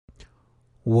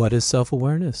What is self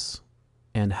awareness?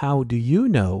 And how do you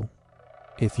know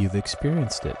if you've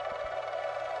experienced it?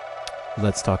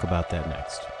 Let's talk about that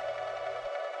next.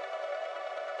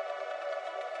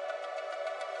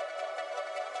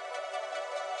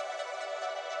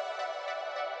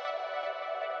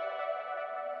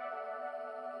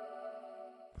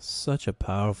 Such a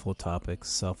powerful topic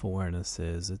self awareness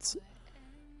is.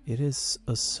 It is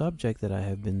a subject that I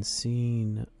have been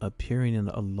seeing appearing in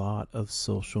a lot of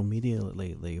social media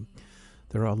lately.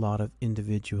 There are a lot of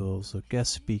individuals or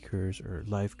guest speakers or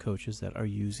life coaches that are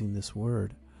using this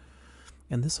word.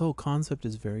 And this whole concept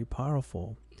is very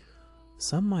powerful.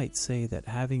 Some might say that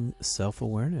having self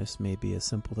awareness may be as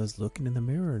simple as looking in the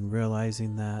mirror and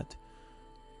realizing that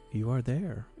you are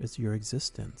there. It's your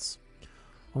existence.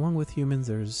 Along with humans,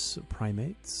 there's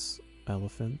primates,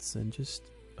 elephants, and just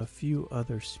a few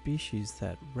other species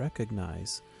that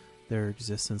recognize their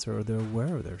existence or they're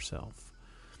aware of their self.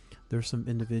 There's some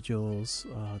individuals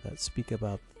that speak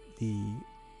about the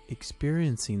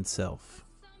experiencing self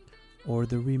or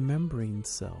the remembering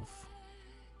self.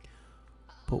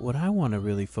 But what I want to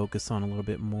really focus on a little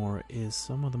bit more is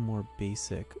some of the more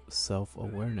basic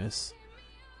self-awareness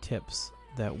tips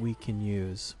that we can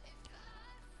use.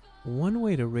 One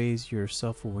way to raise your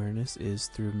self-awareness is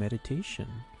through meditation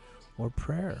or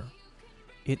prayer.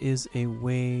 It is a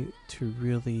way to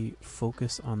really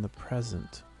focus on the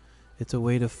present. It's a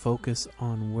way to focus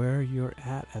on where you're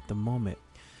at the moment.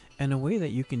 And a way that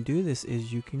you can do this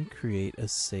is you can create a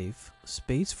safe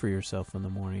space for yourself in the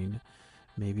morning,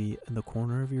 maybe in the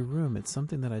corner of your room. It's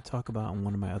something that I talk about in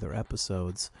one of my other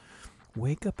episodes.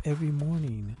 Wake up every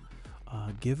morning.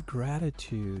 Give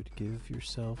gratitude. Give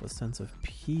yourself a sense of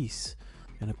peace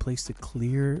and a place to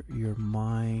clear your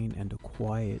mind and to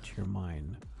quiet your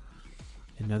mind.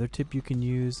 Another tip you can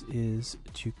use is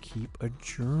to keep a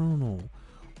journal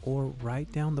or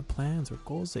write down the plans or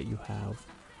goals that you have.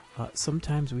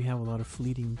 Sometimes we have a lot of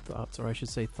fleeting thoughts, or I should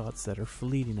say thoughts that are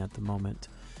fleeting at the moment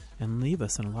and leave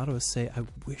us. And a lot of us say, I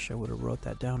wish I would have wrote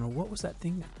that down, or what was that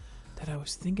thing that I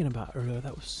was thinking about earlier?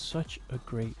 That was such a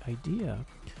great idea.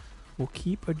 Well,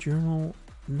 keep a journal,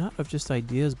 not of just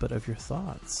ideas, but of your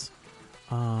thoughts.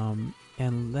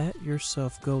 And let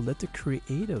yourself go. Let the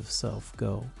creative self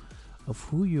go of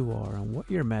who you are and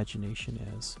what your imagination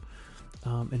is.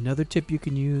 Another tip you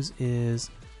can use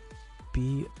is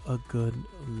be a good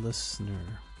listener.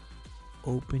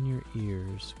 Open your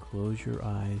ears, close your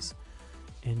eyes,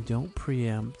 and don't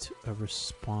preempt a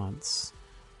response.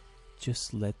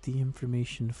 Just let the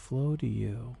information flow to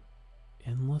you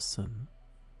and listen.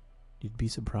 You'd be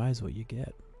surprised what you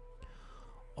get.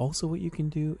 Also, what you can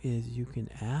do is you can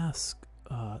ask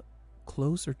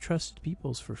close or trusted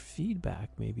peoples for feedback,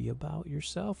 maybe about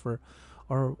yourself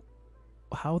or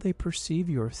how they perceive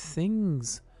you, or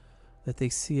things that they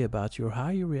see about you, or how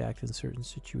you react in certain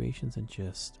situations, and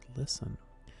just listen.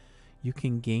 You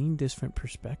can gain different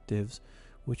perspectives,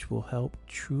 which will help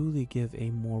truly give a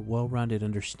more well-rounded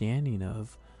understanding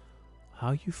of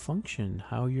how you function,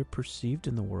 how you're perceived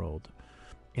in the world,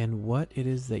 and what it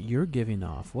is that you're giving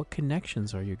off. What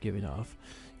connections are you giving off?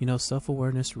 You know,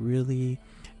 self-awareness really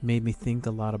made me think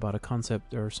a lot about a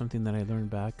concept or something that I learned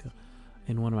back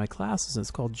in one of my classes.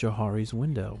 It's called Johari's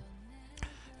window.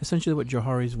 Essentially what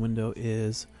Johari's window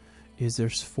is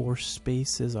there's 4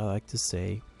 spaces, I like to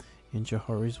say, in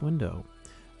Johari's window.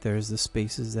 There's the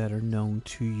spaces that are known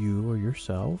to you or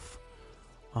yourself.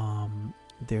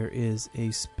 There is a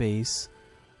space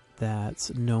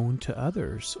that's known to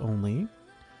others only.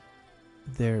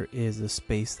 There is a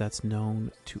space that's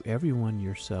known to everyone,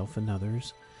 yourself and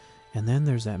others. And then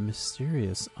there's that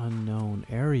mysterious unknown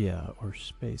area or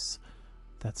space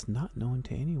that's not known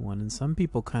to anyone. And some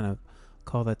people kind of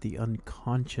call that the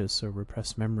unconscious or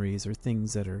repressed memories, or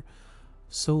things that are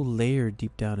so layered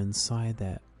deep down inside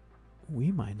that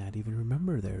we might not even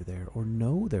remember they're there or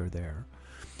know they're there.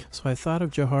 So I thought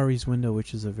of Johari's window,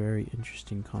 which is a very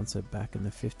interesting concept back in the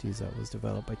 50s that was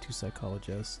developed by 2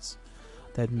 psychologists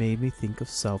that made me think of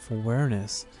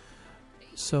self-awareness.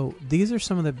 So these are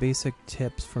some of the basic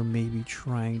tips for maybe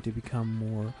trying to become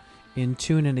more in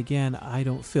tune. And again, I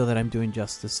don't feel that I'm doing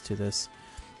justice to this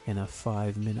in a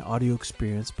 5-minute audio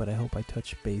experience, but I hope I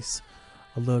touch base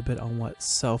a little bit on what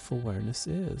self-awareness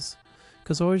is.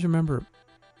 Because always remember,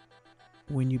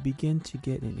 when you begin to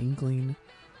get an inkling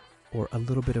or a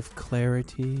little bit of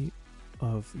clarity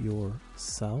of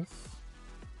yourself,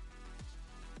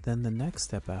 then the next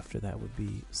step after that would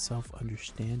be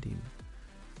self-understanding,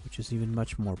 which is even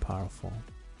much more powerful.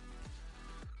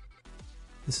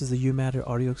 This is the You Matter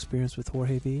audio experience with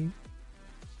Jorge V.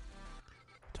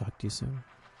 Talk to you soon.